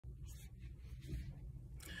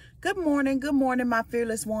Good morning, my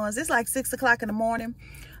fearless ones. It's like 6 o'clock in the morning.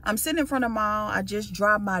 I'm sitting in front of the mall. I just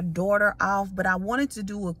dropped my daughter off, but I wanted to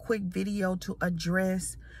do a quick video to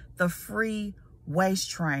address the free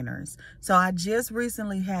waist trainers. So I just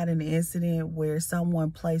recently had an incident where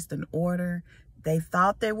someone placed an order. They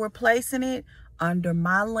thought they were placing it under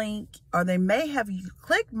my link, or they may have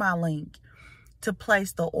clicked my link to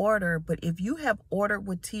place the order. But if you have ordered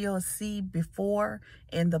with TLC before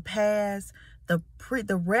in the past, the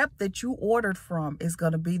rep that you ordered from is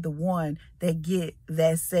going to be the one that get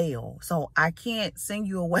that sale. So I can't send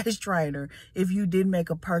you a waist trainer if you did make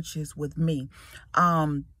a purchase with me.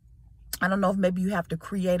 I don't know if maybe you have to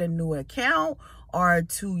create a new account or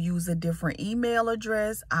to use a different email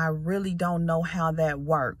address. I really don't know how that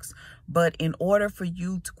works. But in order for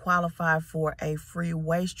you to qualify for a free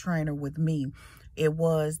waist trainer with me, it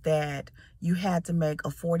was that you had to make a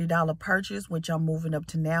 $40 purchase, which I'm moving up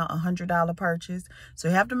to now a $100 purchase. So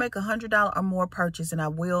you have to make a $100 or more purchase, and I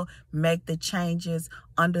will make the changes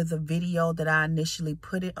under the video that I initially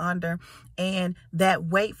put it under. And that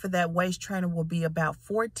wait for that waist trainer will be about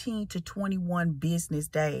 14 to 21 business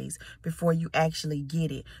days before you actually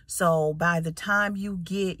get it. So by the time you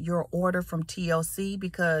get your order from TLC,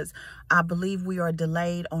 because I believe we are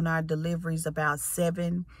delayed on our deliveries about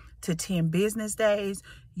 7 to 10 business days,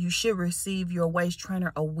 you should receive your waist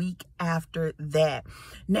trainer a week after that.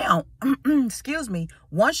 Now, excuse me,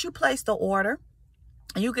 once you place the order,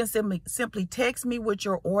 you can simply text me with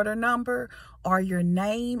your order number or your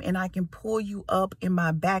name, and I can pull you up in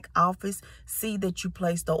my back office, see that you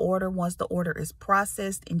placed the order. Once the order is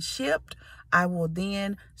processed and shipped, I will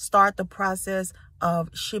then start the process of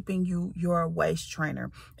shipping you your waist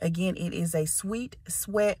trainer. Again, it is a Sweet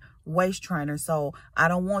Sweat waist trainer. So I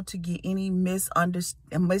don't want to get any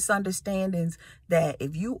misunderstandings that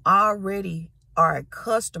if you already are a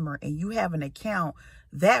customer and you have an account,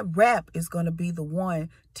 that rep is going to be the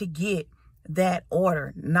one to get that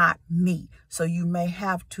order, not me. So you may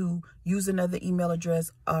have to use another email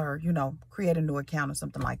address or, create a new account or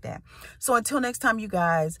something like that. So until next time, you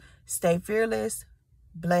guys, stay fearless,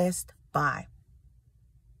 blessed, bye.